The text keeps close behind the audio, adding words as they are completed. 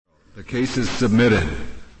The case is submitted.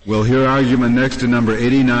 We'll hear argument next to number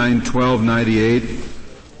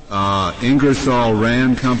 89-1298,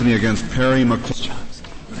 Ingersoll-Rand Company against Perry McClendon.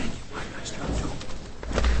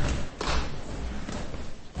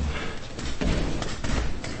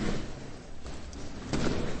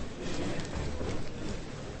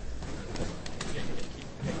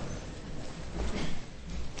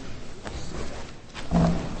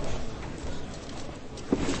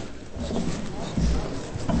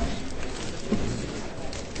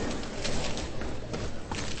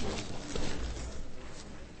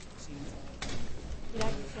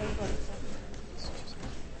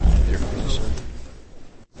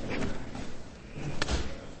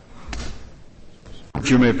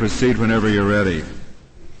 You may proceed whenever you're ready.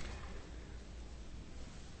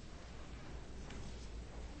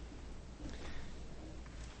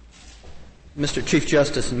 Mr. Chief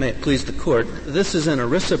Justice, and may it please the Court, this is an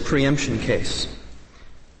ERISA preemption case.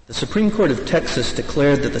 The Supreme Court of Texas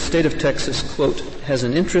declared that the state of Texas, quote, has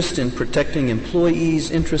an interest in protecting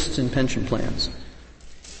employees' interests in pension plans,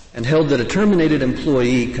 and held that a terminated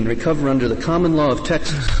employee can recover under the common law of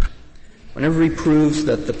Texas whenever he proves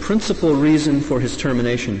that the principal reason for his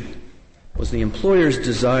termination was the employer's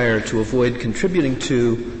desire to avoid contributing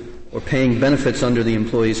to or paying benefits under the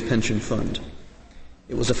employee's pension fund.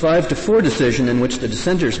 It was a 5-4 decision in which the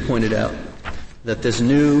dissenters pointed out that this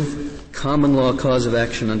new common law cause of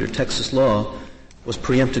action under Texas law was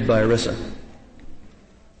preempted by ERISA.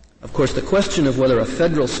 Of course, the question of whether a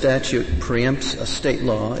federal statute preempts a state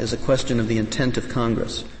law is a question of the intent of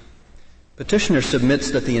Congress. Petitioner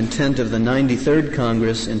submits that the intent of the 93rd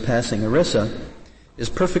Congress in passing ERISA is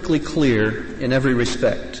perfectly clear in every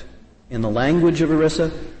respect. In the language of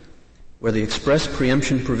ERISA, where the express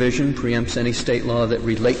preemption provision preempts any state law that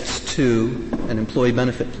relates to an employee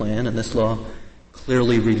benefit plan, and this law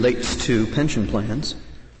clearly relates to pension plans,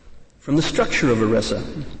 from the structure of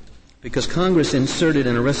ERISA, because Congress inserted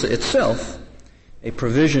in ERISA itself a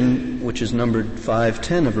provision which is numbered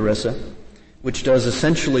 510 of ERISA, which does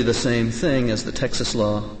essentially the same thing as the Texas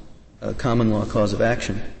law, common law cause of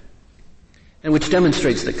action, and which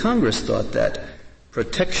demonstrates that Congress thought that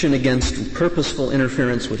protection against purposeful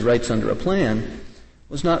interference with rights under a plan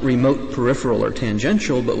was not remote, peripheral, or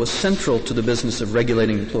tangential, but was central to the business of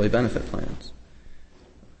regulating employee benefit plans.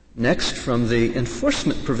 Next, from the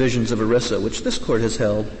enforcement provisions of ERISA, which this Court has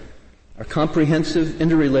held, are comprehensive,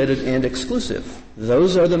 interrelated, and exclusive.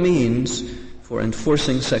 Those are the means for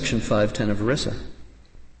enforcing Section 510 of ERISA.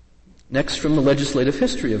 Next, from the legislative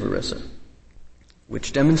history of ERISA,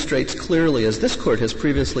 which demonstrates clearly, as this Court has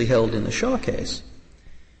previously held in the Shaw case,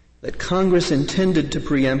 that Congress intended to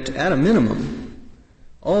preempt, at a minimum,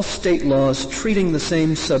 all state laws treating the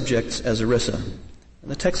same subjects as ERISA.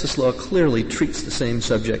 And the Texas law clearly treats the same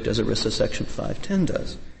subject as ERISA Section 510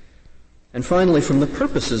 does. And finally, from the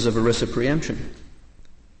purposes of ERISA preemption.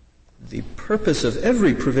 The purpose of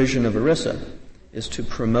every provision of ERISA is to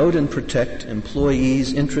promote and protect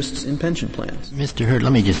employees' interests in pension plans. Mr. Hurd,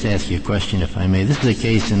 let me just ask you a question, if I may. This is a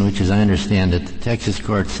case in which, as I understand it, the Texas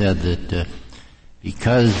court said that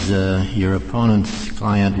because your opponent's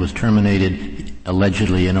client was terminated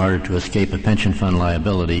allegedly in order to escape a pension fund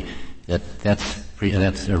liability, that's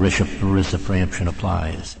ERISA preemption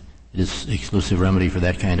applies. His exclusive remedy for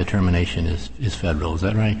that kind of termination is federal. Is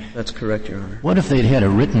that right? That's correct, Your Honor. What if they'd had a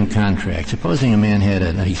written contract? Supposing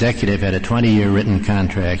an executive had a 20-year written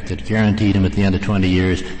contract that guaranteed him at the end of 20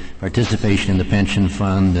 years participation in the pension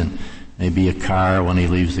fund and maybe a car when he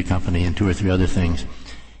leaves the company and 2 or 3 other things.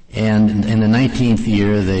 And in the 19th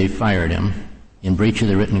year, they fired him in breach of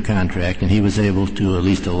the written contract, and he was able to at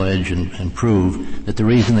least allege and prove that the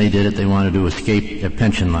reason they did it, they wanted to escape their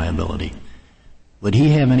pension liability. Would he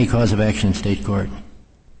have any cause of action in state court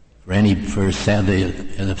for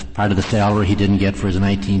the part of the salary he didn't get for his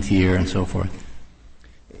 19th year and so forth?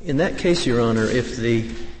 In that case, Your Honor, if the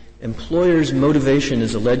employer's motivation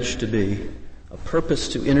is alleged to be a purpose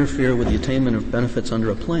to interfere with the attainment of benefits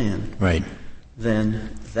under a plan, right,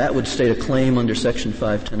 then that would state a claim under Section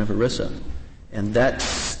 510 of ERISA. And that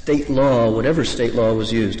state law, whatever state law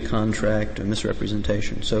was used, contract or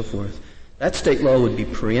misrepresentation, so forth, that state law would be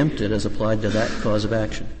preempted as applied to that cause of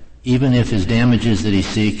action. Even if his damages that he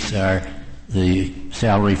seeks are the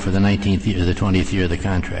salary for the 19th year, the 20th year of the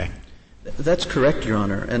contract? That's correct, Your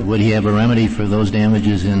Honor. And would he have a remedy for those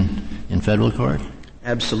damages in federal court?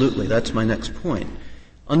 Absolutely. That's my next point.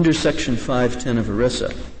 Under Section 510 of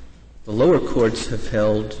ERISA, the lower courts have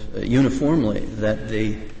held uniformly that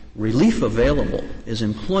the relief available is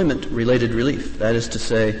employment-related relief. That is to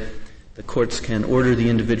say, the courts can order the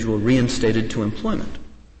individual reinstated to employment.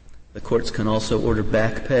 The courts can also order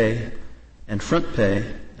back pay and front pay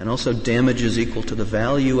and also damages equal to the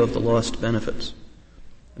value of the lost benefits.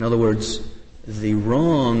 In other words, the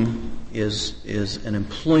wrong is an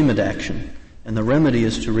employment action, and the remedy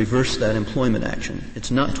is to reverse that employment action. It's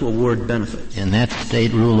not to award benefits. And that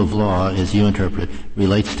state rule of law, as you interpret,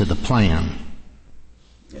 relates to the plan.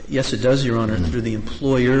 Yes, it does, Your Honor, through the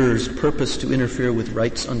employer's purpose to interfere with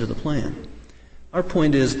rights under the plan. Our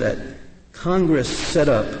point is that Congress set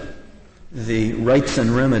up the rights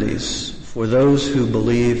and remedies for those who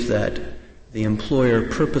believe that the employer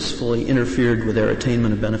purposefully interfered with their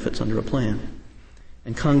attainment of benefits under a plan.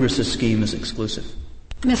 And Congress's scheme is exclusive.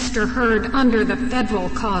 Mr. Hurd, under the federal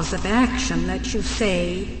cause of action that you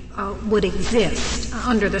say would exist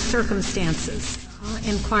under the circumstances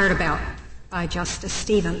inquired about by Justice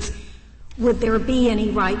Stevens, would there be any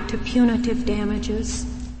right to punitive damages?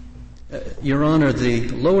 Your Honor, the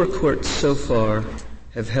lower courts so far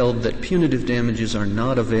have held that punitive damages are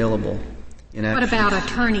not available in action. What about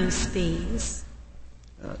attorney's fees?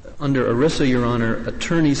 Under ERISA, Your Honor,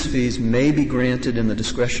 attorney's fees may be granted in the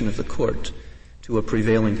discretion of the court to a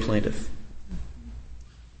prevailing plaintiff.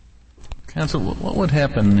 Counsel, what would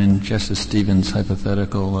happen in Justice Stevens'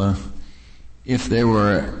 hypothetical if there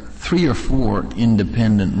were 3 or 4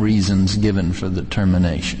 independent reasons given for the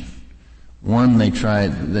termination? One, they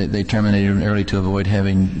terminated early to avoid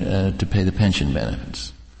having to pay the pension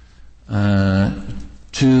benefits.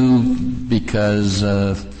 2, because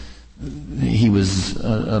he was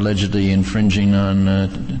allegedly infringing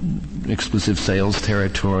on exclusive sales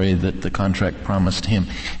territory that the contract promised him.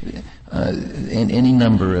 And any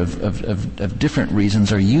number of different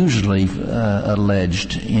reasons are usually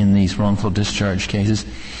alleged in these wrongful discharge cases.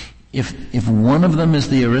 If one of them is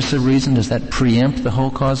the ERISA reason, does that preempt the whole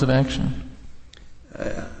cause of action?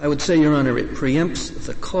 I would say, Your Honor, it preempts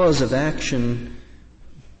the cause of action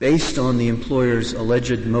based on the employer's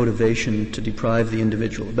alleged motivation to deprive the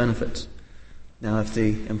individual of benefits. Now, if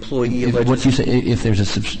the employee alleges... What you say,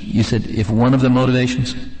 you said if one of the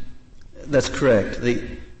motivations? That's correct.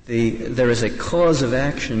 There is a cause of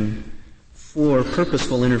action for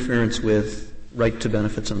purposeful interference with right to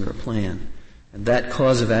benefits under a plan, and that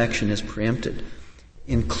cause of action is preempted.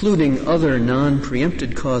 Including other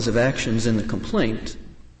non-preempted cause of actions in the complaint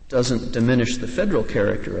doesn't diminish the federal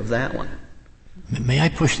character of that one. May I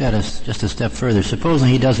push that just a step further? Supposing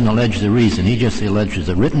he doesn't allege the reason. He just alleges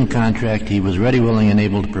a written contract, he was ready, willing, and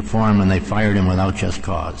able to perform, and they fired him without just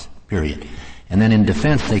cause, period. And then in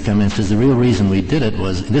defense they come in and says the real reason we did it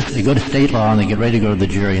was this. They go to state law and they get ready to go to the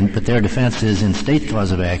jury, but their defense is in state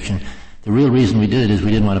cause of action, the real reason we did it is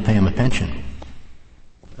we didn't want to pay him a pension.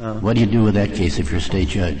 What do you do with that case if you're a state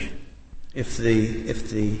judge? If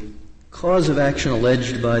the cause of action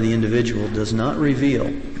alleged by the individual does not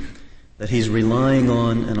reveal that he's relying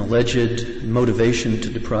on an alleged motivation to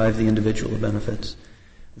deprive the individual of benefits,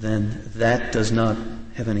 then that does not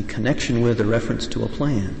have any connection with or reference to a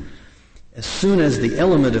plan. As soon as the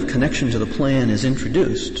element of connection to the plan is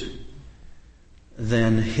introduced,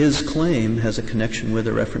 then his claim has a connection with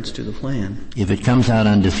a reference to the plan. If it comes out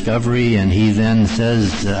on discovery and he then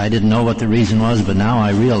says, I didn't know what the reason was, but now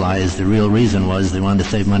I realize the real reason was they wanted to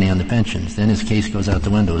save money on the pensions, then his case goes out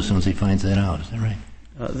the window as soon as he finds that out. Is that right?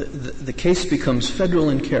 The case becomes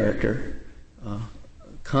federal in character.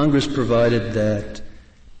 Congress provided that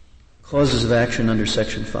causes of action under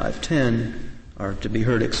Section 510 are to be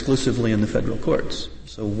heard exclusively in the federal courts.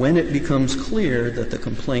 So when it becomes clear that the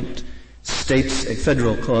complaint states a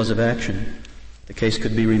federal cause of action, the case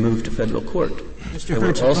could be removed to federal court. Mr.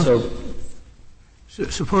 Hurd,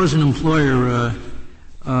 suppose an employer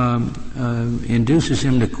induces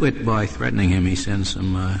him to quit by threatening him. He sends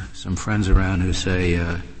some friends around who say,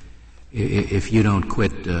 if you don't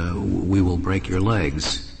quit, we will break your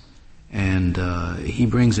legs. And he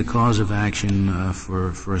brings a cause of action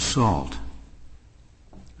for assault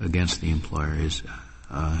against the employer. Is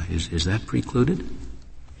that precluded?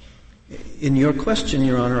 In your question,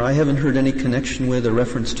 Your Honor, I haven't heard any connection with a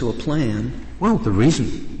reference to a plan. Well, the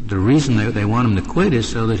reason they want him to quit is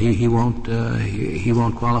so that he won't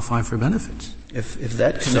qualify for benefits. If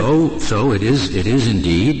that so it is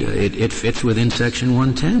indeed it fits within Section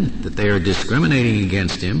 110 that they are discriminating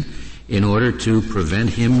against him in order to prevent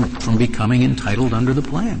him from becoming entitled under the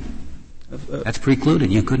plan. That's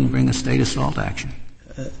precluded. You couldn't bring a state assault action.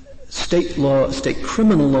 State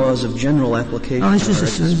criminal laws of general application. No, this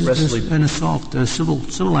is an assault,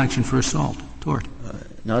 civil action for assault, tort.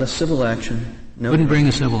 Not a civil action. No. Couldn't bring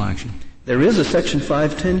a civil action. There is a Section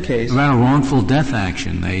 510 case. About a wrongful death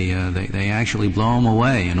action. They actually blow him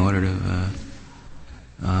away in order to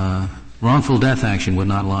wrongful death action would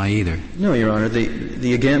not lie either. No, Your Honor.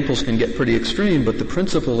 The examples can get pretty extreme, but the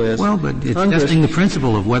principle is... Well, but it's testing the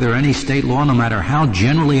principle of whether any state law, no matter how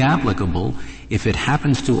generally applicable, if it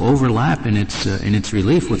happens to overlap in its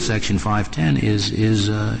relief with Section 510,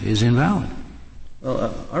 is invalid.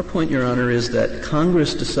 Well, our point, Your Honor, is that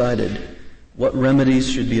Congress decided what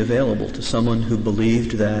remedies should be available to someone who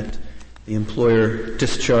believed that the employer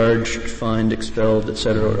discharged, fined, expelled,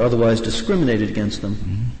 etc., or otherwise discriminated against them.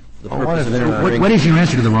 Mm-hmm. For the purpose of interfering. What is your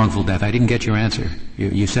answer to the wrongful death? I didn't get your answer.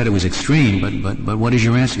 You said it was extreme, but what is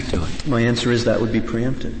your answer to it? My answer is that would be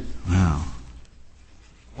preempted. Wow.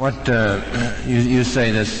 What you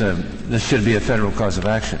say this should be a federal cause of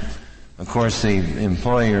action. Of course, the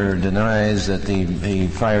employer denies that he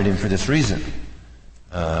fired him for this reason,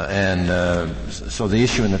 so the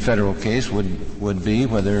issue in the federal case would be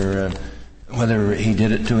whether he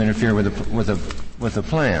did it to interfere with a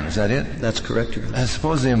plan. Is that it? That's correct, Your Honor.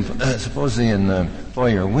 Suppose the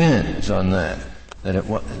employer wins on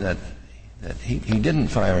that he didn't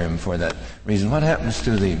fire him for that reason. What happens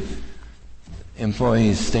to the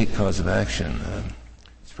employee's state cause of action?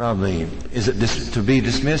 Is it to be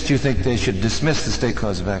dismissed? Do you think they should dismiss the state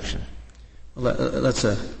cause of action? Well, that's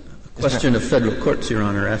a question of federal courts, Your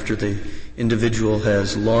Honor. After the individual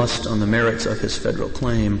has lost on the merits of his federal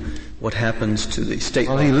claim, what happens to the state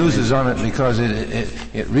law? Well, he loses on it because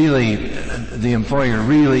the employer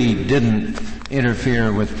really didn't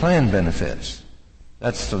interfere with plan benefits.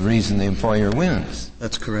 That's the reason the employer wins.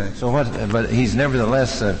 That's correct. So but he's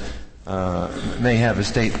nevertheless may have a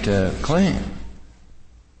state claim.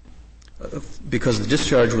 Because the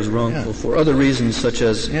discharge was wrongful for other reasons, such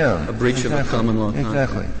as a breach of a common law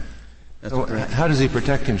contract. Exactly. So how does he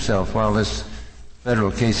protect himself while this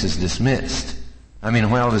federal case is dismissed? I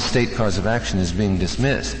mean, while the state cause of action is being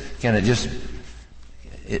dismissed, can it just...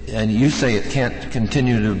 and you say it can't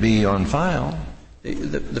continue to be on file.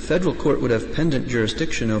 The federal court would have pendant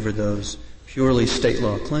jurisdiction over those purely state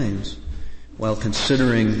law claims while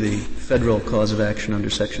considering the federal cause of action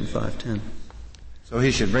under Section 510. So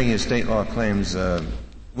he should bring his state law claims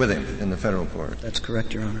with him in the federal court. That's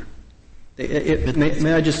correct, Your Honor.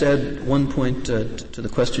 May I just add one point to the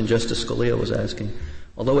question Justice Scalia was asking?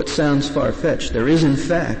 Although it sounds far-fetched, there is in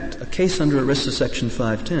fact a case under ERISA Section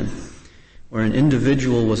 510 where an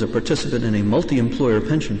individual was a participant in a multi-employer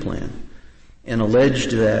pension plan and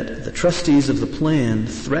alleged that the trustees of the plan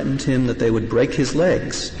threatened him that they would break his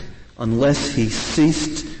legs unless he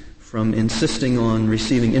ceased from insisting on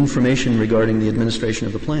receiving information regarding the administration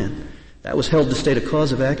of the plan. That was held to state a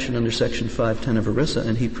cause of action under Section 510 of ERISA,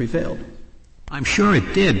 and he prevailed. I'm sure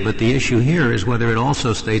it did, but the issue here is whether it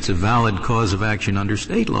also states a valid cause of action under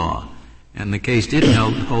state law. And the case did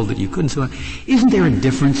hold that you couldn't. So isn't there a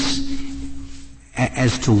difference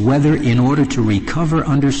as to whether in order to recover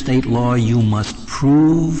under state law you must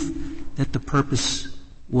prove that the purpose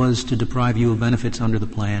was to deprive you of benefits under the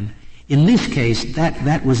plan? In this case,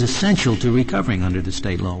 that was essential to recovering under the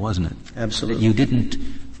state law, wasn't it? Absolutely. That you didn't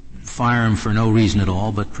fire him for no reason at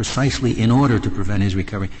all, but precisely in order to prevent his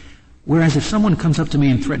recovery. Whereas if someone comes up to me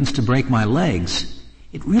and threatens to break my legs,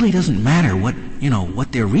 it really doesn't matter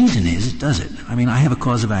what their reason is, does it? I mean, I have a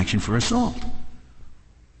cause of action for assault.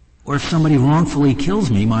 Or if somebody wrongfully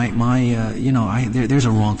kills me, there's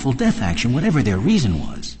a wrongful death action, whatever their reason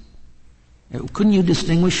was. Couldn't you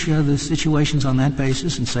distinguish the situations on that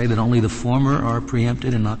basis and say that only the former are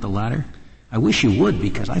preempted and not the latter? I wish you would,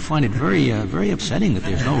 because I find it very, very upsetting that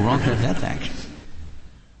there's no wrongful death action.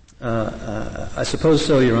 I suppose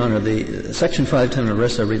so, Your Honor. The Section 510 of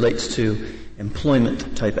ERISA relates to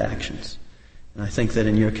employment-type actions. And I think that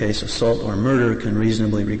in your case, assault or murder can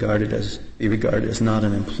reasonably be regarded as not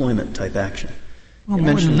an employment-type action. Well,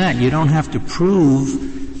 more than that, you don't have to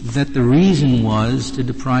prove that the reason was to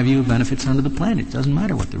deprive you of benefits under the plan. It doesn't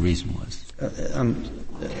matter what the reason was.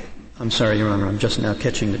 I'm sorry, Your Honor. I'm just now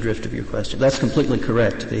catching the drift of your question. That's completely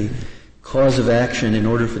correct. The cause of action, in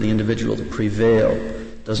order for the individual to prevail,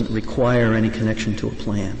 doesn't require any connection to a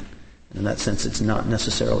plan. In that sense, it's not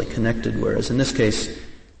necessarily connected, whereas in this case,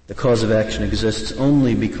 the cause of action exists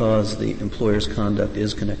only because the employer's conduct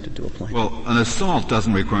is connected to a plan. Well, an assault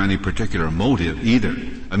doesn't require any particular motive either.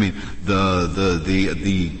 I mean,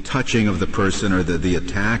 the touching of the person or the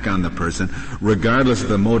attack on the person, regardless of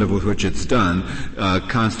the motive with which it's done,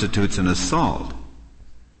 constitutes an assault.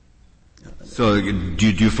 So do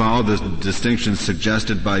you follow the distinction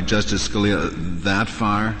suggested by Justice Scalia that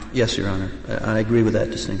far? Yes, Your Honor. I agree with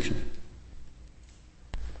that distinction.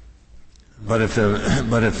 But if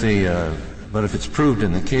it's proved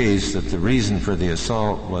in the case that the reason for the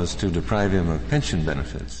assault was to deprive him of pension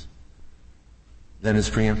benefits, then it's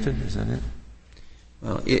preempted, is that it?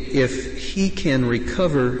 Well, if he can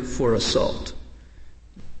recover for assault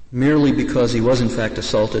merely because he was in fact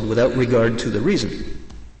assaulted without regard to the reason,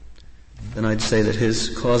 then I'd say that his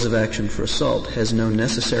cause of action for assault has no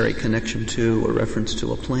necessary connection to or reference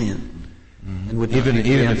to a plan. And would even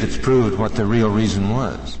if it's proved what the real reason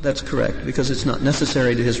was. That's correct, because it's not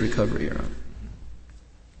necessary to his recovery, Your Honor.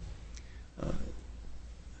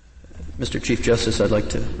 Mr. Chief Justice, I'd like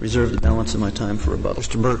to reserve the balance of my time for rebuttal.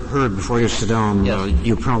 Mr. Hurd, before you sit down, yes.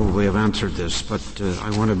 You probably have answered this, but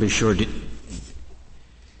I want to be sure.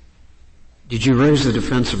 Did you raise the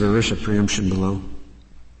defense of ERISA preemption below?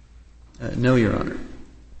 No, Your Honor.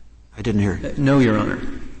 I didn't hear. No, Your Honor.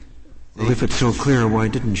 Well, if it's so clear, why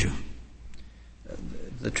didn't you?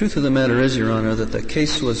 The truth of the matter is, Your Honor, that the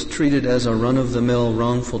case was treated as a run-of-the-mill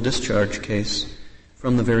wrongful discharge case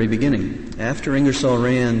from the very beginning. After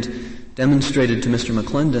Ingersoll-Rand demonstrated to Mr.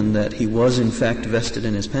 McClendon that he was in fact vested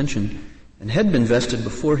in his pension and had been vested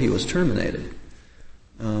before he was terminated,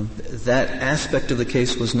 that aspect of the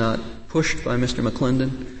case was not pushed by Mr.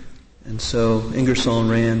 McClendon, and so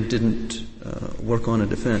Ingersoll-Rand didn't work on a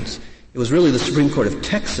defense. It was really the Supreme Court of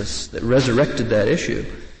Texas that resurrected that issue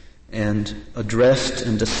and addressed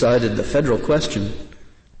and decided the federal question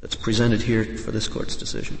that's presented here for this Court's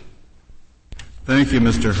decision. Thank you,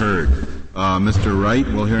 Mr. Hurd. Mr. Wright,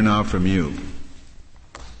 we'll hear now from you.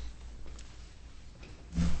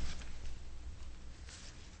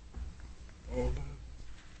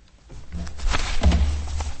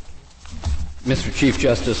 Mr. Chief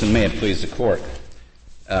Justice, and may it please the Court,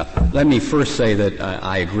 let me first say that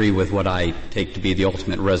I agree with what I take to be the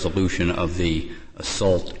ultimate resolution of the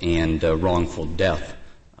assault and wrongful death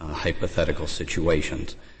hypothetical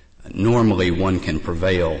situations. Normally, one can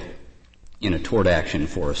prevail in a tort action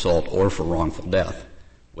for assault or for wrongful death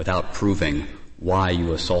without proving why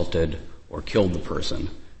you assaulted or killed the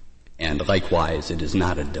person. And likewise, it is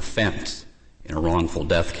not a defense in a wrongful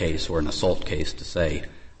death case or an assault case to say,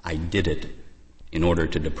 I did it in order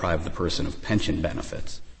to deprive the person of pension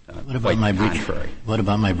benefits. What about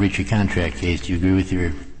my breach of contract case? Do you agree with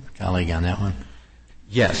your colleague on that one?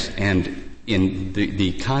 Yes, and in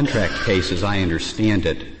the contract case, as I understand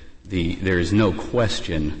it, there is no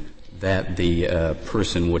question that the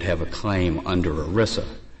person would have a claim under ERISA.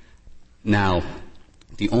 Now,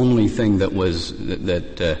 the only thing that was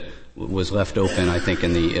left open, I think,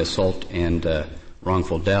 in the assault and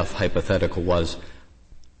wrongful death hypothetical was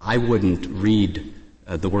I wouldn't read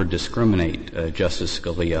the word discriminate, Justice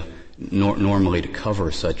Scalia, normally to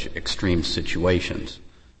cover such extreme situations.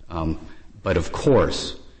 But of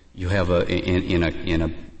course, you have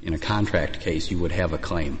in a contract case, you would have a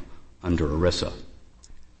claim under ERISA.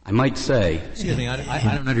 I might say. Excuse me,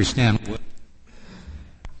 I don't understand.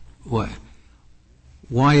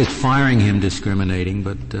 Why is firing him discriminating,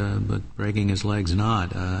 but breaking his legs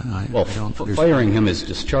not? Firing him is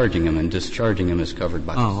discharging him, and discharging him is covered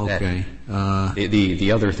by the statute. Okay.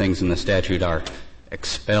 The other things in the statute are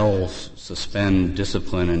expel, suspend,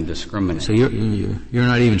 discipline, and discriminate. So you're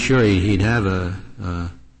not even sure he'd have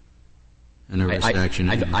an arrest action?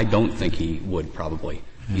 I don't think he would, probably.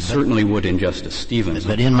 He certainly would in Justice Stevens.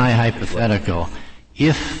 But in my hypothetical,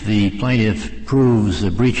 if the plaintiff proves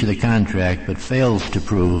a breach of the contract but fails to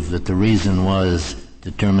prove that the reason was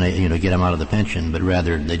to terminate, get him out of the pension, but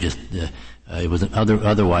rather they just it was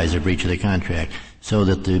otherwise a breach of the contract, so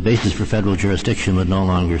that the basis for federal jurisdiction would no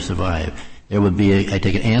longer survive, there would be, I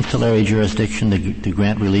take it, ancillary jurisdiction to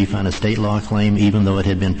grant relief on a state law claim, even though it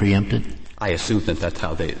had been preempted? I assume that's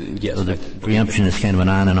how yes. So the preemption is kind of an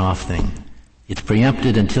on and off thing. It's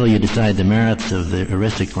preempted until you decide the merits of the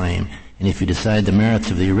ERISA claim. And if you decide the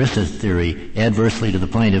merits of the ERISA theory adversely to the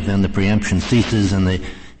plaintiff, then the preemption ceases and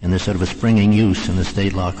there's sort of a springing use and the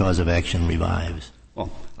state law cause of action revives.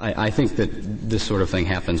 Well, I think that this sort of thing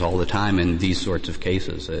happens all the time in these sorts of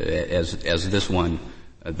cases. As this one,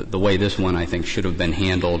 the way this one I think should have been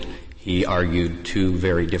handled, he argued two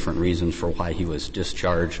very different reasons for why he was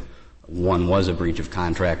discharged. One was a breach of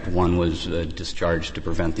contract. One was discharged to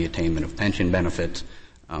prevent the attainment of pension benefits.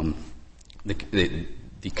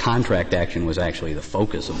 The contract action was actually the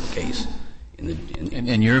focus of the case.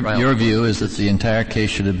 And your view is that the entire case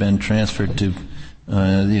should have been transferred to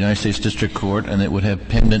the United States District Court, and it would have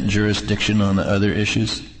pendant jurisdiction on the other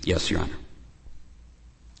issues? Yes, Your Honor.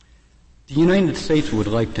 The United States would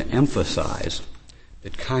like to emphasize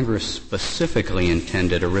that Congress specifically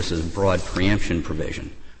intended ERISA's broad preemption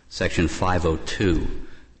provision, Section 502,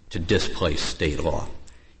 to displace state law.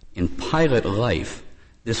 In Pilot Life,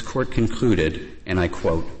 this Court concluded, and I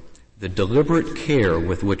quote, "The deliberate care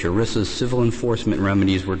with which ERISA's civil enforcement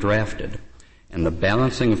remedies were drafted and the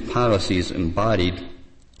balancing of policies embodied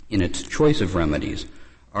in its choice of remedies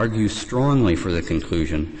argues strongly for the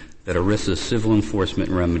conclusion that ERISA's civil enforcement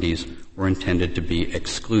remedies were intended to be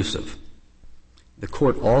exclusive. The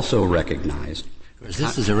Court also recognized...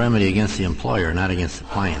 This is a remedy against the employer, not against the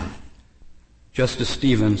plan. Justice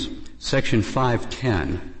Stevens, Section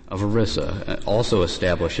 510 of ERISA also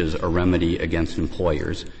establishes a remedy against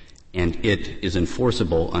employers, and it is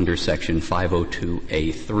enforceable under Section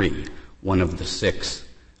 502A3, one of the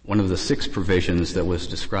six provisions that was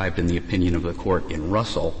described in the opinion of the Court in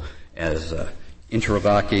Russell as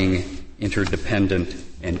interlocking, interdependent,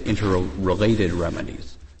 and interrelated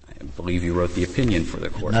remedies. I believe you wrote the opinion for the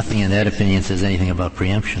Court. Nothing in that opinion says anything about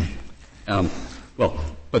preemption.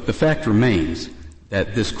 But the fact remains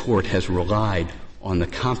that this Court has relied on the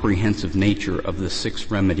comprehensive nature of the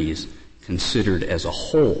six remedies considered as a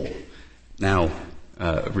whole. Now,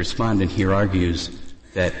 respondent here argues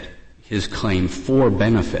that his claim for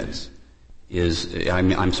benefits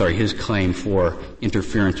his claim for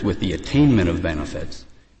interference with the attainment of benefits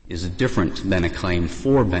is different than a claim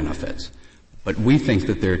for benefits. But we think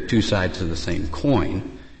that there are two sides of the same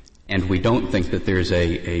coin, and we don't think that there's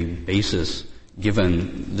a basis,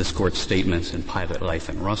 given this Court's statements in Pilot Life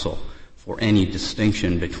and Russell, for any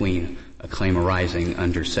distinction between a claim arising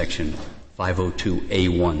under Section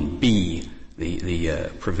 502A1B, the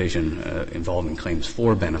provision involving claims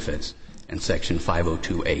for benefits, and Section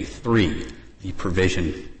 502A3, the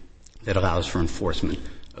provision that allows for enforcement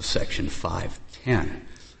of Section 510.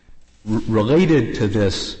 Related to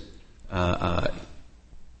this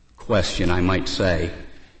question, I might say,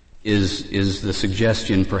 is the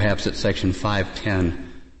suggestion perhaps that Section 510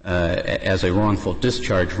 as a wrongful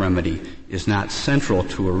discharge remedy is not central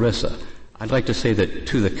to ERISA. I'd like to say that,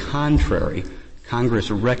 to the contrary, Congress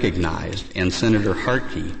recognized, and Senator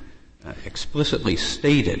Hartke explicitly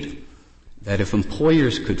stated, that if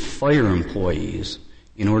employers could fire employees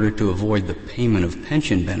in order to avoid the payment of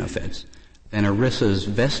pension benefits, then ERISA's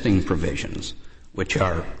vesting provisions, which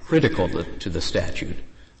are critical to the statute,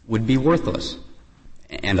 would be worthless.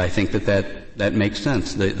 And I think that makes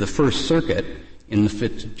sense. The First Circuit, in the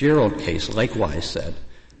Fitzgerald case, likewise said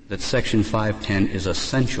that Section 510 is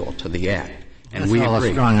essential to the Act. And That's we all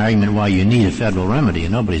agree. A strong argument why you need a federal remedy,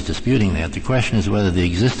 and nobody's disputing that. The question is whether the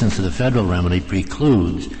existence of the federal remedy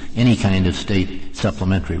precludes any kind of state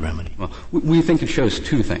supplementary remedy. Well, we think it shows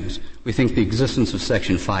two things. We think the existence of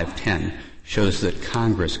Section 510 shows that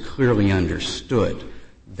Congress clearly understood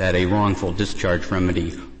that a wrongful discharge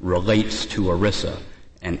remedy relates to ERISA,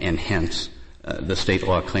 and hence the state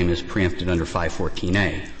law claim is preempted under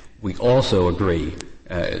 514A. We also agree.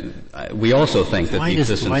 We also think that the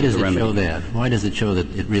existence of the remedy. Why does it show that? Why does it show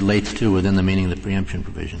that it relates to within the meaning of the preemption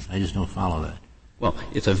provision? I just don't follow that. Well,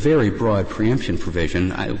 it's a very broad preemption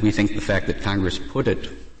provision. We think the fact that Congress put it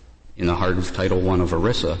in the heart of Title I of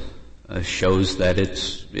ERISA shows that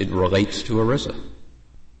it relates to ERISA.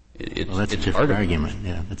 Well, that's a different argument.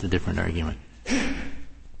 Yeah, that's a different argument.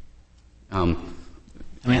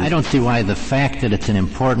 I don't see why the fact that it's an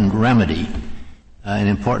important remedy, an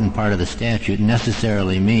important part of the statute,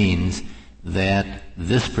 necessarily means that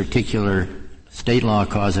this particular state law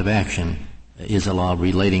cause of action is a law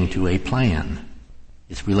relating to a plan.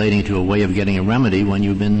 It's relating to a way of getting a remedy when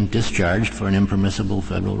you've been discharged for an impermissible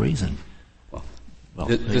federal reason. Well,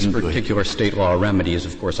 this particular state law remedy is,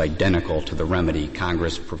 of course, identical to the remedy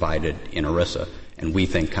Congress provided in ERISA, and we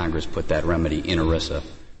think Congress put that remedy in ERISA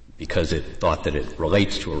because it thought that it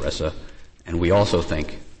relates to ERISA, and we also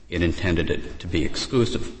think it intended it to be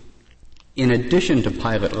exclusive. In addition to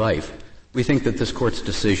Pilot Life, we think that this Court's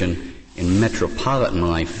decision in Metropolitan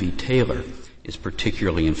Life v. Taylor is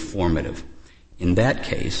particularly informative. In that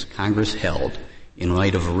case, Congress held, in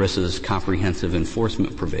light of ERISA's comprehensive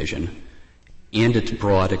enforcement provision and its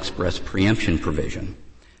broad express preemption provision,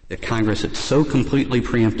 that Congress had so completely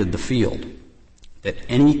preempted the field that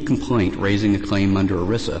any complaint raising a claim under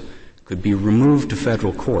ERISA could be removed to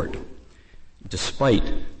federal court, despite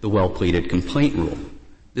the well-pleaded complaint rule.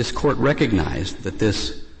 This Court recognized that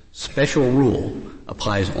this special rule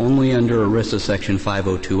applies only under ERISA Section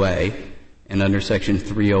 502A and under Section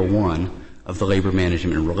 301 of the Labor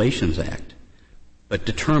Management and Relations Act, but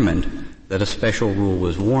determined that a special rule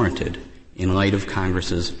was warranted in light of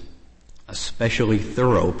Congress's especially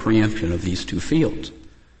thorough preemption of these two fields.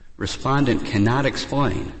 Respondent cannot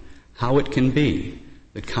explain how it can be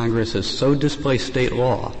that Congress has so displaced state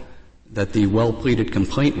law that the well-pleaded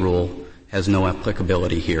complaint rule has no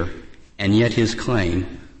applicability here, and yet his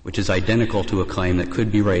claim, which is identical to a claim that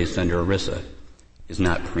could be raised under ERISA, is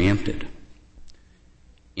not preempted.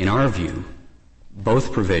 In our view,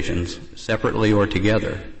 both provisions, separately or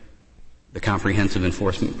together, the comprehensive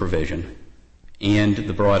enforcement provision and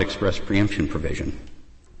the broad express preemption provision,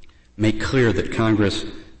 make clear that Congress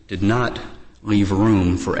did not leave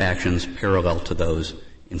room for actions parallel to those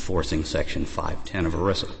enforcing Section 510 of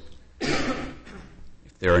ERISA.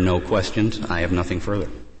 If there are no questions, I have nothing further.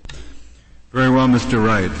 Very well, Mr.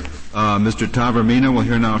 Wright. Mr. Taormina, we'll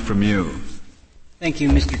hear now from you. Thank you,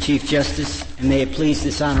 Mr. Chief Justice, and may it please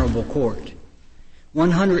this honorable court.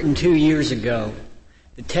 102 years ago,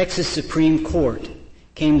 the Texas Supreme Court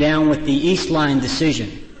came down with the East Line decision,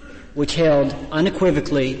 which held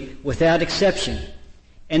unequivocally, without exception,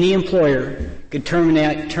 any employer could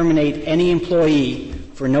terminate any employee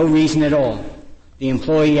for no reason at all, the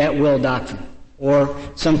employee at will doctrine, or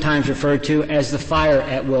sometimes referred to as the fire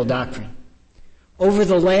at will doctrine. Over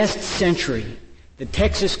the last century, the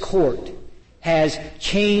Texas court has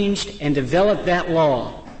changed and developed that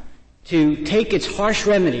law to take its harsh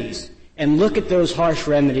remedies and look at those harsh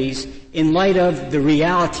remedies in light of the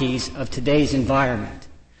realities of today's environment.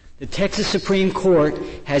 The Texas Supreme Court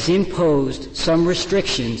has imposed some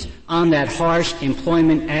restrictions on that harsh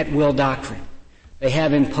employment at will doctrine. They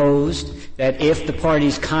have imposed that if the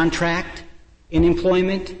parties contract in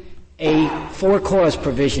employment, a for-cause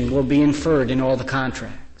provision will be inferred in all the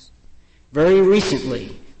contracts. Very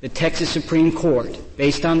recently, the Texas Supreme Court,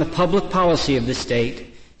 based on the public policy of the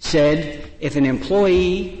state, said if an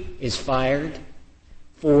employee is fired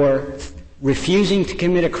for refusing to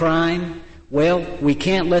commit a crime, well, we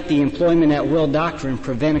can't let the employment at will doctrine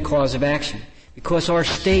prevent a cause of action because our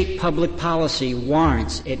state public policy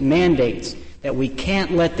warrants, it mandates that we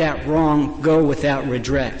can't let that wrong go without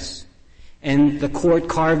redress. And the court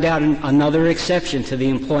carved out another exception to the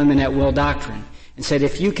employment at will doctrine and said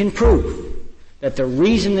if you can prove that the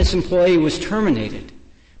reason this employee was terminated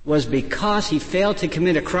was because he failed to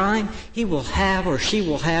commit a crime, he will have or she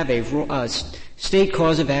will have a state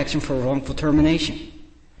cause of action for wrongful termination.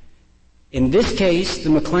 In this case, the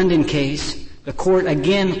McClendon case, the court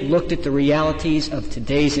again looked at the realities of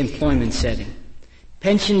today's employment setting.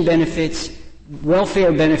 Pension benefits,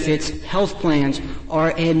 welfare benefits, health plans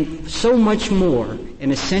are so much more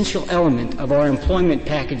an essential element of our employment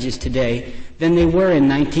packages today than they were in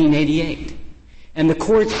 1988. And the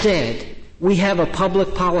court said, we have a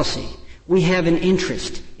public policy. We have an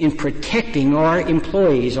interest in protecting our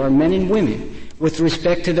employees, our men and women, with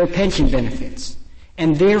respect to their pension benefits.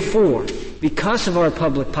 And therefore, because of our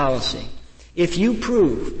public policy, if you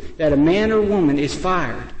prove that a man or woman is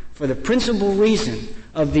fired for the principal reason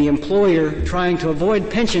of the employer trying to avoid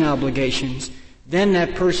pension obligations, then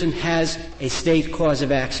that person has a state cause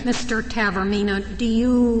of action. Mr. Taormina, do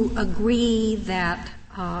you agree that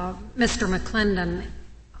Mr. McClendon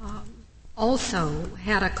also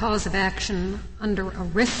had a cause of action under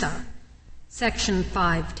ERISA, Section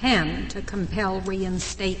 510, to compel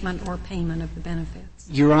reinstatement or payment of the benefits?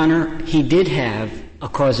 Your Honor, he did have a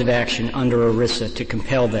cause of action under ERISA to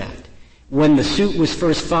compel that. When the suit was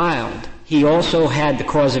first filed, he also had the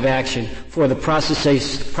cause of action for the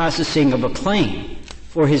processing of a claim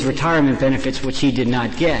for his retirement benefits, which he did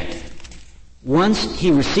not get. Once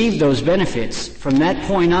he received those benefits, from that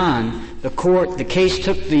point on, the case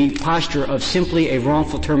took the posture of simply a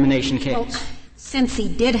wrongful termination case. Well, since he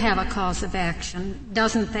did have a cause of action,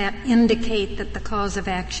 doesn't that indicate that the cause of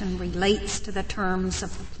action relates to the terms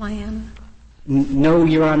of the plan? No,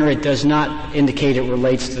 Your Honor, it does not indicate it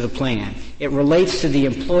relates to the plan. It relates to the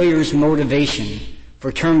employer's motivation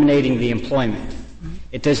for terminating the employment.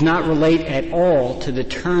 It does not relate at all to the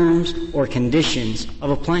terms or conditions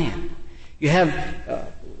of a plan. You have,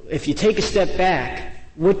 if you take a step back,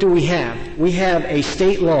 what do we have? We have a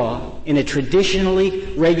state law in a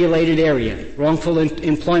traditionally regulated area, wrongful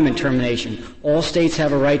employment termination. All states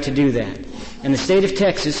have a right to do that. And the state of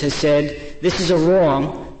Texas has said this is a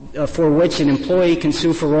wrong for which an employee can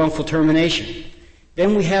sue for wrongful termination.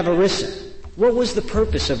 Then we have ERISA. What was the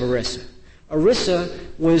purpose of ERISA?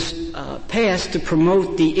 ERISA was passed to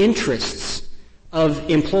promote the interests of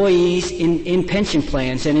employees in pension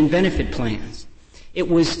plans and in benefit plans. It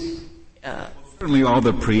was certainly all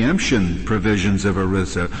the preemption provisions of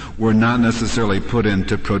ERISA were not necessarily put in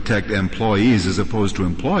to protect employees as opposed to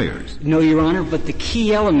employers. No, Your Honor, but the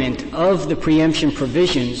key element of the preemption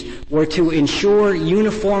provisions were to ensure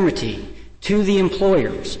uniformity to the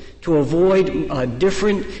employers, to avoid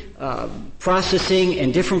different processing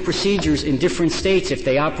and different procedures in different states if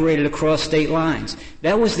they operated across state lines.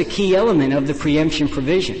 That was the key element of the preemption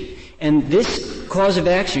provision. And this cause of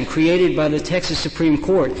action created by the Texas Supreme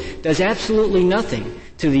Court does absolutely nothing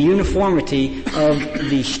to the uniformity of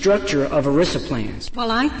the structure of ERISA plans. Well,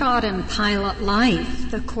 I thought in Pilot Life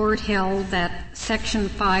the court held that Section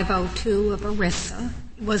 502 of ERISA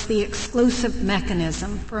was the exclusive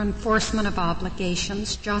mechanism for enforcement of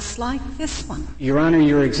obligations just like this one. Your Honor,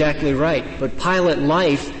 you're exactly right. But Pilot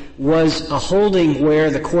Life was a holding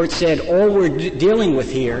where the court said all we're dealing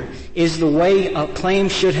with here is the way a claim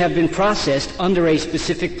should have been processed under a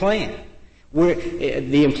specific plan. Where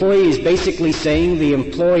the employee is basically saying the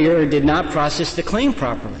employer did not process the claim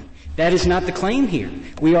properly. That is not the claim here.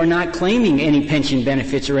 We are not claiming any pension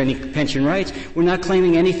benefits or any pension rights. We're not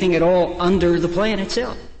claiming anything at all under the plan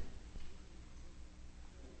itself.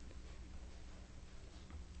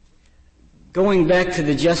 Going back to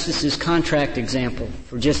the Justice's contract example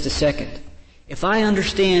for just a second, if I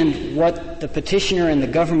understand what the petitioner and the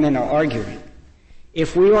government are arguing,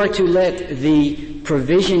 if we are to let the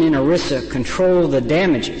provision in ERISA control the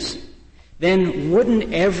damages, then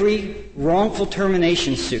wouldn't every wrongful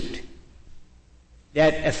termination suit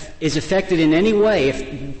that is affected in any way,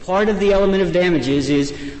 if part of the element of damages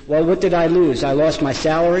is, well, what did I lose? I lost my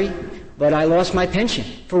salary, but I lost my pension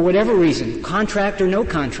for whatever reason, contract or no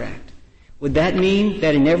contract. Would that mean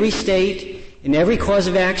that in every state, in every cause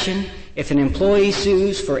of action, if an employee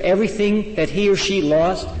sues for everything that he or she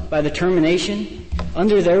lost by the termination,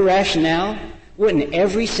 under their rationale, wouldn't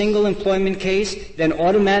every single employment case then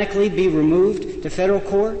automatically be removed to federal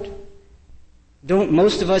court? Don't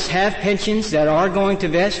most of us have pensions that are going to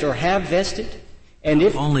vest or have vested? And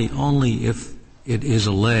if only if it is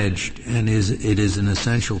alleged and it is an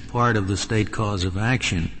essential part of the state cause of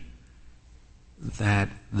action that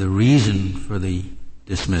the reason for the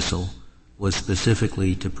dismissal was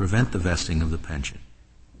specifically to prevent the vesting of the pension.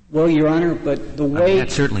 Well, Your Honor, but the way...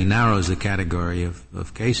 that certainly narrows the category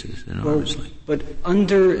of cases enormously. But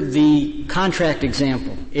under the contract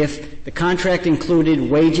example, if the contract included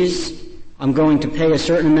wages, I'm going to pay a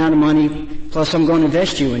certain amount of money, plus I'm going to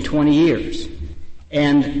vest you in 20 years.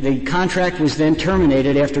 And the contract was then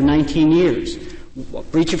terminated after 19 years.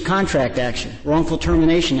 Breach of contract action, wrongful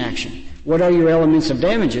termination action. What are your elements of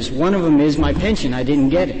damages? One of them is my pension. I didn't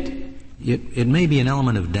get it. It may be an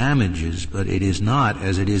element of damages, but it is not,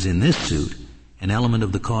 as it is in this suit, an element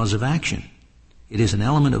of the cause of action. It is an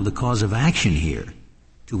element of the cause of action here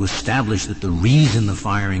to establish that the reason the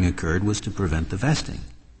firing occurred was to prevent the vesting.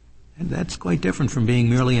 And that's quite different from being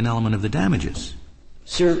merely an element of the damages.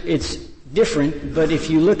 Sir, it's different, but if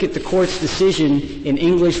you look at the court's decision in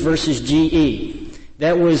English versus GE,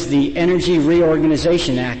 that was the Energy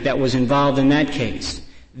Reorganization Act that was involved in that case.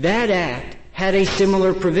 That act had a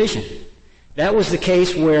similar provision. That was the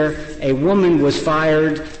case where a woman was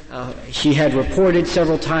fired. She had reported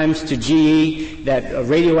several times to GE that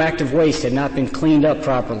radioactive waste had not been cleaned up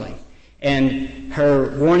properly. And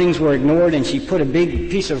her warnings were ignored, and she put a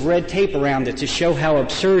big piece of red tape around it to show how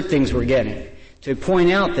absurd things were getting, to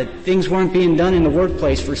point out that things weren't being done in the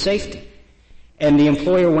workplace for safety. And the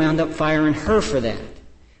employer wound up firing her for that.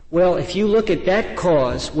 Well, if you look at that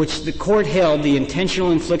cause, which the court held the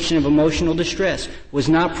intentional infliction of emotional distress was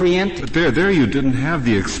not preempted. But there you didn't have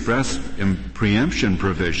the express preemption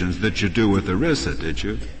provisions that you do with ERISA, did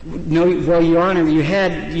you? No, well, Your Honor, you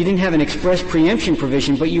didn't have an express preemption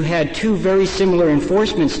provision, but you had two very similar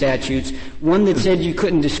enforcement statutes, one that said you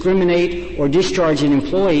couldn't discriminate or discharge an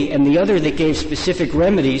employee, and the other that gave specific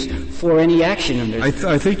remedies for any action under it.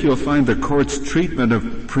 I think you'll find the court's treatment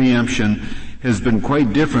of preemption has been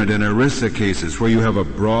quite different in ERISA cases where you have a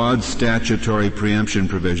broad statutory preemption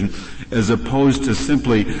provision as opposed to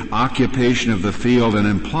simply occupation of the field and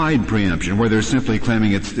implied preemption where they're simply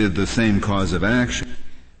claiming it's the same cause of action.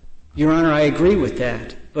 Your Honor, I agree with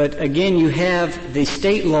that. But again, you have the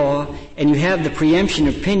state law and you have the preemption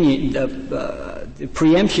the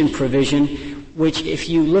preemption provision, which if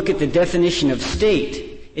you look at the definition of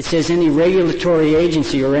state, it says any regulatory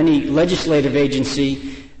agency or any legislative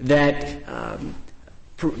agency that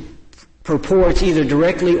purports either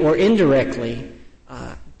directly or indirectly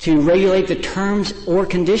to regulate the terms or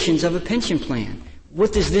conditions of a pension plan.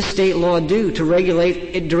 What does this state law do to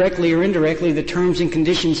regulate it directly or indirectly the terms and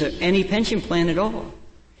conditions of any pension plan at all?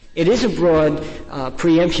 It is a broad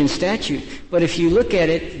preemption statute, but if you look at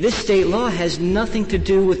it, this state law has nothing to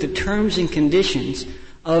do with the terms and conditions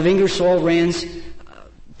of Ingersoll-Rand's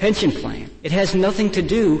pension plan. It has nothing to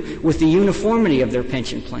do with the uniformity of their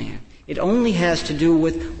pension plan. It only has to do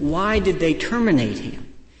with why did they terminate him.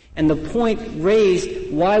 And the point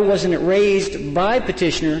raised, why wasn't it raised by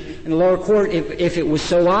petitioner in the lower court if it was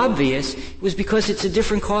so obvious, was because it's a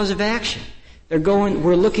different cause of action.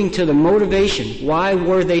 We're looking to the motivation. Why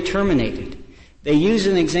were they terminated? They use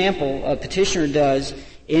an example, a petitioner does,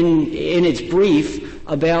 in its brief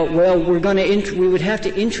about, well, we would have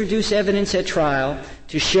to introduce evidence at trial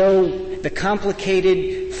to show the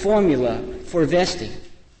complicated formula for vesting.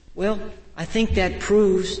 Well, I think that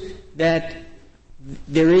proves that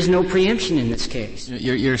there is no preemption in this case.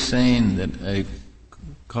 You're saying that a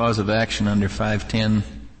cause of action under 510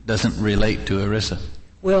 doesn't relate to ERISA?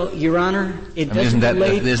 Well, Your Honor, isn't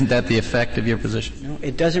that the effect of your position? No,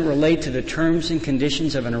 it doesn't relate to the terms and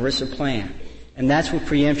conditions of an ERISA plan. And that's what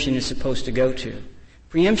preemption is supposed to go to.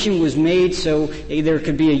 Preemption was made so there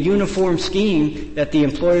could be a uniform scheme that the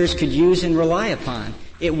employers could use and rely upon.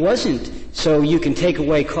 It wasn't so you can take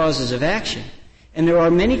away causes of action. And there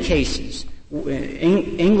are many cases.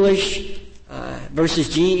 English versus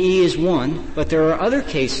GE is one, but there are other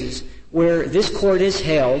cases where this court has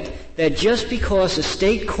held that just because a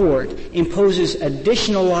state court imposes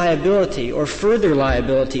additional liability or further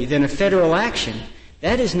liability than a federal action,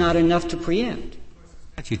 that is not enough to preempt.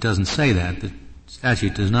 The statute doesn't say that. The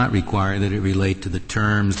statute does not require that it relate to the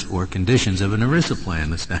terms or conditions of an ERISA plan.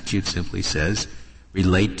 The statute simply says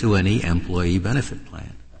relate to any employee benefit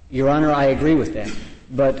plan. Your Honor, I agree with that.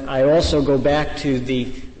 But I also go back to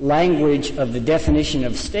the language of the definition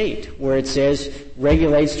of state, where it says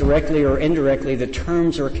regulates directly or indirectly the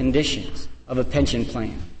terms or conditions of a pension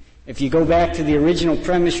plan. If you go back to the original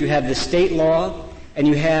premise, you have the state law and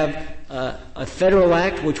you have a federal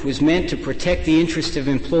act which was meant to protect the interests of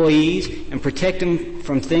employees and protect them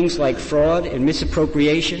from things like fraud and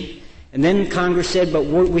misappropriation. And then Congress said, but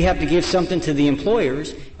we have to give something to the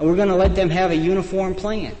employers, and we're going to let them have a uniform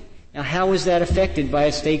plan. Now, how is that affected by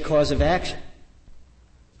a state cause of action?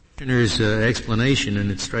 Commissioner's explanation,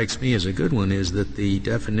 and it strikes me as a good one, is that the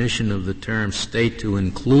definition of the term state to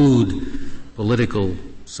include political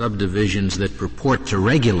subdivisions that purport to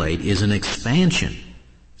regulate is an expansion,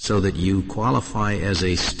 so that you qualify as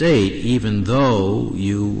a state even though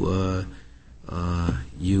you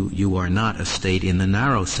are not a state in the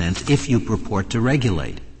narrow sense if you purport to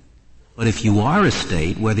regulate. But if you are a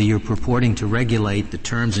state, whether you're purporting to regulate the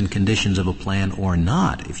terms and conditions of a plan or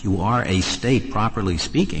not, if you are a state, properly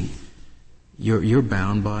speaking, you're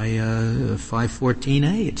bound by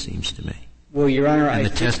 514A, it seems to me. Well, Your Honor, and the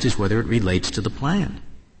test is whether it relates to the plan.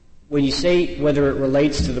 When you say whether it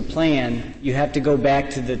relates to the plan, you have to go back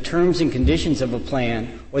to the terms and conditions of a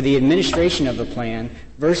plan or the administration of the plan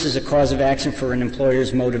versus a cause of action for an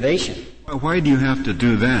employer's motivation. Well, why do you have to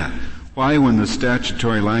do that? Why, when the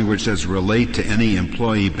statutory language says relate to any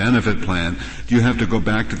employee benefit plan, do you have to go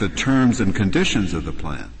back to the terms and conditions of the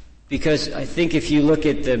plan? Because I think if you look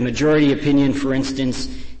at the majority opinion, for instance,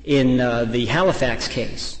 in the Halifax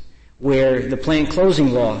case, where the plant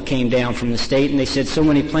closing law came down from the state, and they said so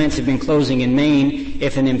many plants have been closing in Maine,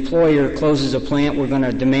 if an employer closes a plant, we're going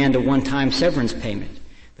to demand a one-time severance payment.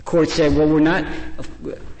 The court said, well, we're not,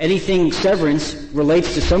 anything severance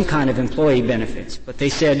relates to some kind of employee benefits. But they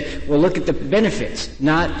said, well, look at the benefits,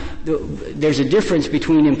 there's a difference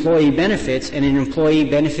between employee benefits and an employee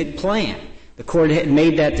benefit plan. The court had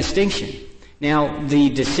made that distinction. Now, the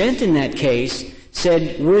dissent in that case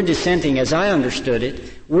said, we're dissenting, as I understood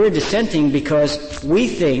it, we're dissenting because we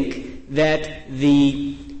think that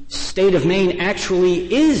the state of Maine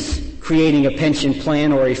actually is creating a pension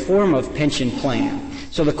plan or a form of pension plan.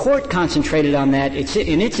 So the court concentrated on that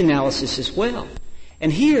in its analysis as well.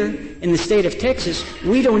 And here, in the state of Texas,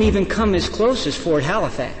 we don't even come as close as Fort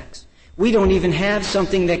Halifax. We don't even have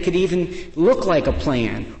something that could even look like a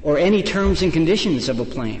plan or any terms and conditions of a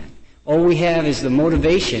plan. All we have is the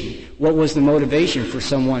motivation. What was the motivation for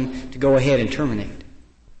someone to go ahead and terminate?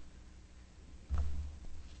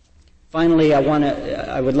 Finally,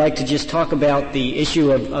 I would like to just talk about the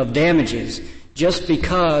issue of damages. Just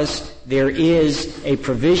because there is a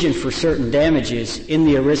provision for certain damages in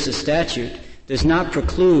the ERISA statute does not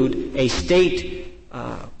preclude a state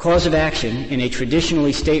cause of action in a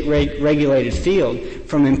traditionally state-regulated field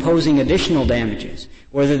from imposing additional damages,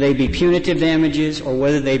 whether they be punitive damages or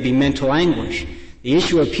whether they be mental anguish. The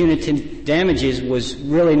issue of punitive damages was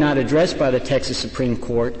really not addressed by the Texas Supreme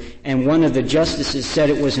Court, and one of the justices said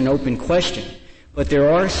it was an open question. But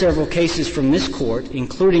there are several cases from this court,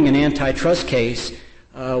 including an antitrust case,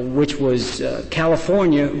 which was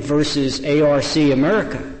California versus ARC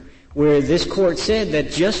America, where this court said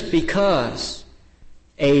that just because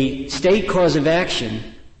a state cause of action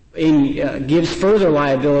gives further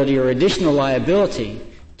liability or additional liability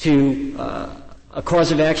to a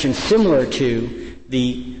cause of action similar to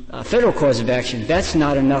the federal cause of action, that's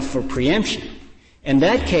not enough for preemption. And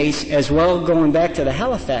that case, as well, going back to the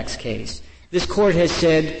Halifax case, this court has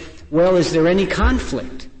said, well, is there any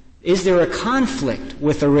conflict? Is there a conflict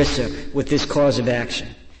with ERISA, with this cause of action?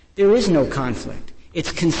 There is no conflict.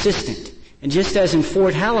 It's consistent. And just as in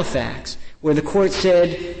Fort Halifax, where the court said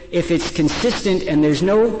if it's consistent and there's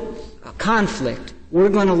no conflict, We're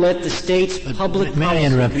going to let the state's public May I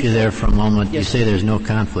interrupt you there for a moment? Yes. You say there's no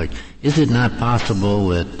conflict. Is it not possible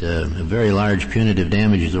that very large punitive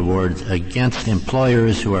damages awards against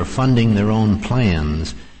employers who are funding their own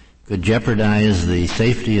plans could jeopardize the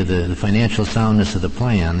safety of the financial soundness of the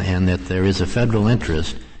plan, and that there is a federal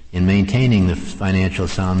interest in maintaining the financial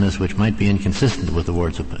soundness which might be inconsistent with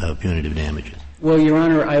awards of punitive damages? Well, Your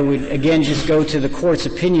Honor, I would again just go to the Court's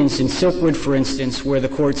opinions in Silkwood, for instance, where the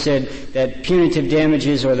Court said that punitive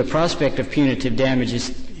damages or the prospect of punitive damages.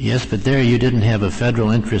 Yes, but there you didn't have a federal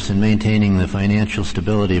interest in maintaining the financial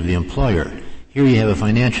stability of the employer. Here you have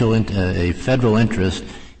a federal interest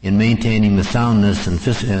in maintaining the soundness and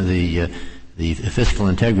the fiscal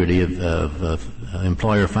integrity of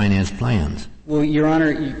employer finance plans. Well, Your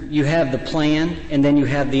Honor, you have the plan and then you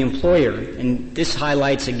have the employer. And this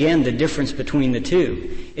highlights, again, the difference between the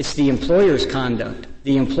two. It's the employer's conduct,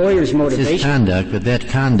 the employer's motivation. It's his conduct, but that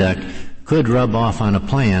conduct could rub off on a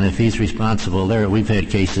plan if he's responsible. We've had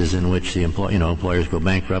cases in which the employers go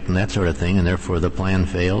bankrupt and that sort of thing, and therefore the plan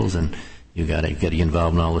fails, and you got to get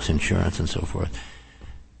involved in all this insurance and so forth.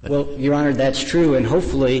 Well, Your Honor, that's true, and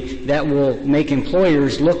hopefully that will make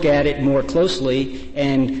employers look at it more closely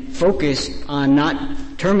and focus on not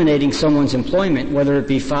terminating someone's employment, whether it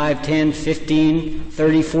be 5, 10, 15,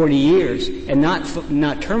 30, 40 years, and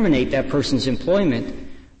not terminate that person's employment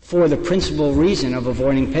for the principal reason of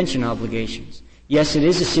avoiding pension obligations. Yes, it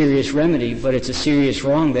is a serious remedy, but it's a serious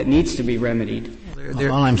wrong that needs to be remedied.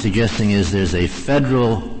 All I'm suggesting is there's a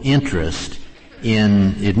federal interest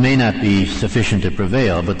it may not be sufficient to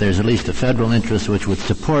prevail, but there's at least a federal interest which would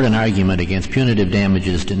support an argument against punitive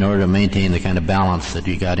damages in order to maintain the kind of balance that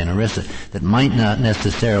you got in ERISA that might not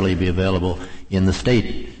necessarily be available in the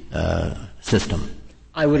state system.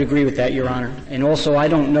 I would agree with that, Your Honor. And also, I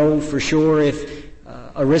don't know for sure if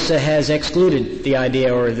ERISA has excluded the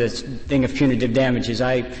idea or this thing of punitive damages.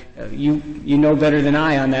 You know better than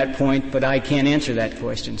I on that point, but I can't answer that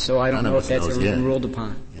question, so I don't know if that's ever been ruled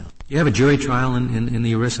upon. Do you have a jury trial in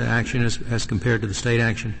the ERISA action as compared to the state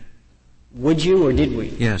action? Would you or did we?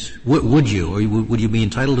 Yes. Would you? Or would you be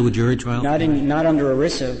entitled to a jury trial? Not under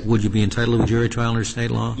ERISA. Would you be entitled to a jury trial under state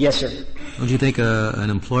law? Yes, sir. Don't you think an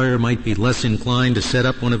employer might be less inclined to set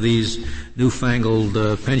up one of these newfangled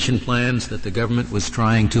pension plans that the government was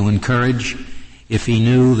trying to encourage if he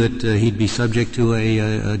knew that he'd be subject to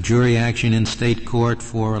a jury action in state court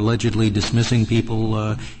for allegedly dismissing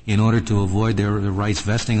people in order to avoid their rights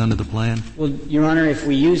vesting under the plan? Well, Your Honor, if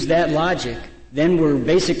we use that logic, then we're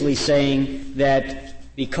basically saying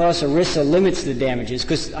that because ERISA limits the damages,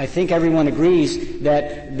 because I think everyone agrees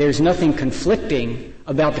that there's nothing conflicting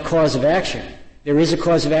about the cause of action. There is a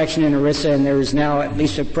cause of action in ERISA, and there is now, at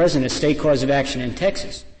least at present, a state cause of action in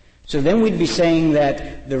Texas. So then we'd be saying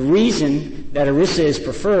that the reason that ERISA is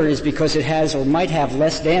preferred is because it has or might have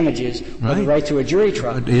less damages or the right to a jury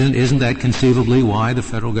trial. Isn't that conceivably why the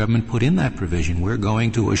federal government put in that provision? We're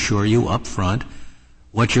going to assure you up front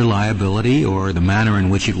what your liability or the manner in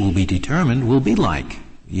which it will be determined will be like.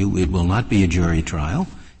 It will not be a jury trial,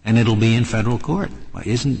 and it'll be in federal court.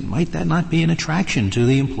 Might that not be an attraction to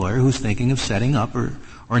the employer who's thinking of setting up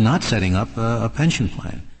or not setting up a pension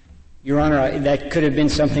plan? Your Honor, that could have been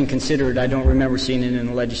something considered. I don't remember seeing it in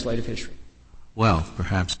the legislative history. Well,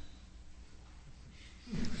 perhaps.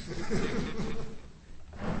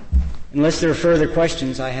 Unless there are further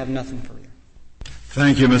questions, I have nothing further.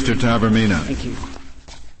 Thank you, Mr. Taormina. Thank you.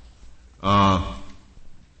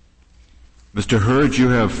 Mr. Hurd, you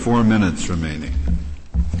have 4 minutes remaining.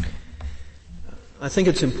 I think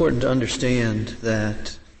it's important to understand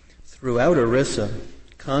that throughout ERISA,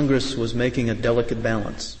 Congress was making a delicate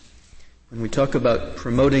balance. When we talk about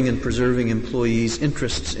promoting and preserving employees'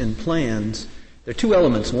 interests in plans, there are two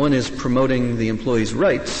elements. One is promoting the employee's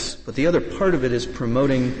rights, but the other part of it is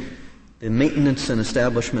promoting the maintenance and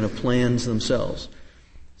establishment of plans themselves.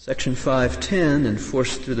 Section 510,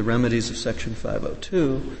 enforced through the remedies of Section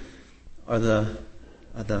 502, are the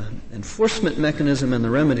enforcement mechanism and the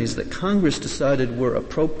remedies that Congress decided were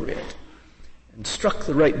appropriate and struck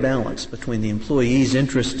the right balance between the employee's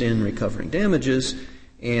interest in recovering damages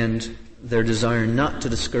and their desire not to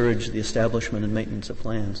discourage the establishment and maintenance of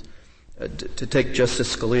plans. To take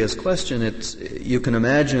Justice Scalia's question, you can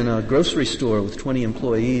imagine a grocery store with 20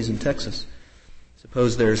 employees in Texas.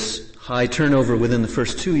 Suppose there's high turnover within the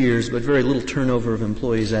first 2 years, but very little turnover of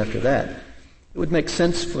employees after that. It would make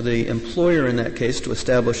sense for the employer in that case to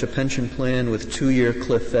establish a pension plan with 2-year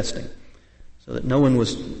cliff vesting, so that no one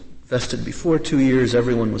was vested before 2 years,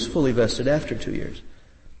 everyone was fully vested after 2 years.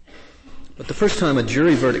 But the first time a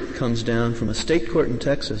jury verdict comes down from a state court in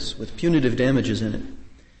Texas with punitive damages in it,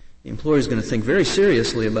 the employer is going to think very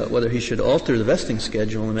seriously about whether he should alter the vesting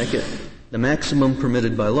schedule and make it the maximum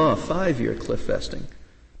permitted by law, 5-year cliff vesting,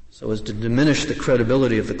 so as to diminish the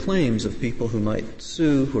credibility of the claims of people who might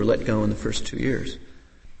sue who are let go in the first 2 years.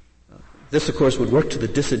 This, of course, would work to the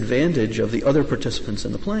disadvantage of the other participants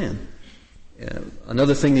in the plan.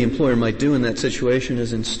 Another thing the employer might do in that situation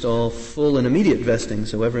is install full and immediate vesting,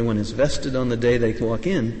 so everyone is vested on the day they walk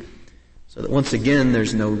in, so that once again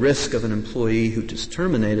there's no risk of an employee who is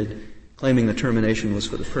terminated claiming the termination was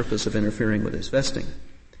for the purpose of interfering with his vesting.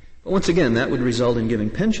 But once again, that would result in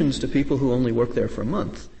giving pensions to people who only work there for a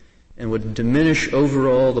month and would diminish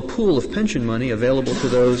overall the pool of pension money available to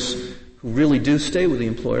those who really do stay with the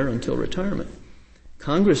employer until retirement.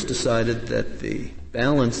 Congress decided that the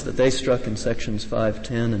balance that they struck in Sections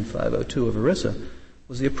 510 and 502 of ERISA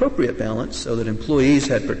was the appropriate balance so that employees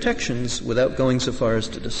had protections without going so far as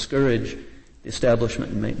to discourage the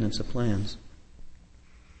establishment and maintenance of plans.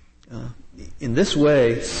 In this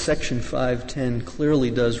way, Section 510 clearly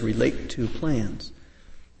does relate to plans.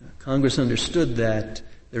 Congress understood that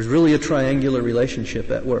there's really a triangular relationship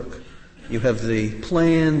at work. You have the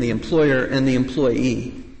plan, the employer, and the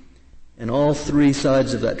employee. And all three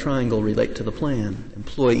sides of that triangle relate to the plan.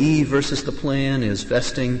 Employee versus the plan is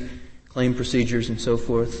vesting, claim procedures, and so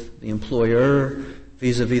forth. The employer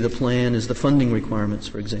vis-a-vis the plan is the funding requirements,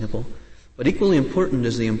 for example. But equally important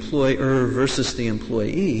is the employer versus the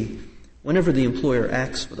employee whenever the employer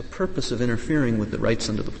acts for the purpose of interfering with the rights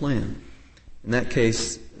under the plan. In that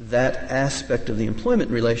case, that aspect of the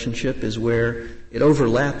employment relationship is where it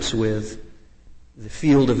overlaps with the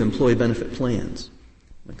field of employee benefit plans.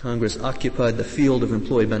 When Congress occupied the field of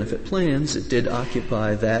employee benefit plans, it did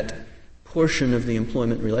occupy that portion of the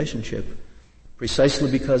employment relationship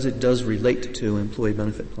precisely because it does relate to employee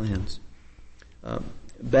benefit plans.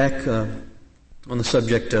 Back on the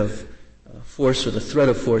subject of force or the threat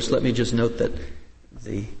of force, let me just note that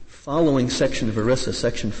the following section of ERISA,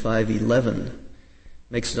 Section 511,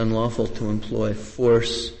 makes it unlawful to employ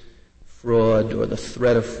force, fraud, or the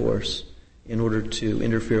threat of force in order to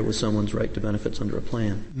interfere with someone's right to benefits under a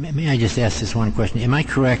plan. May I just ask this one question? Am I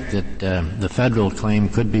correct that the federal claim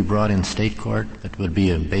could be brought in state court that would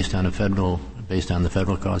be based on the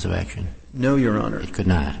federal cause of action? No, Your Honor. It could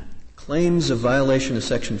not. Claims of violation of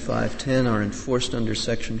Section 510 are enforced under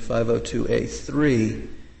Section 502A3,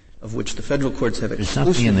 of which the federal courts have There's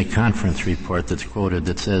exclusive... something in the conference report that's quoted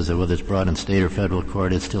that says that whether it's brought in state or federal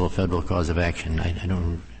court, it's still a federal cause of action.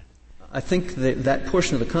 I think that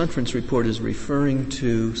portion of the conference report is referring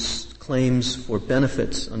to claims for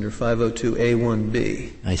benefits under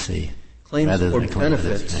 502A1B. I see. Claims for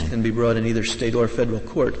benefits can be brought in either state or federal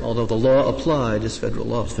court, although the law applied is federal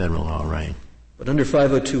law. It's federal law, right. But under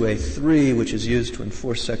 502A3, which is used to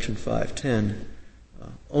enforce Section 510,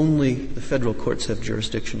 only the federal courts have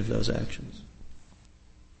jurisdiction of those actions.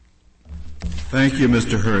 Thank you,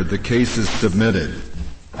 Mr. Hurd. The case is submitted.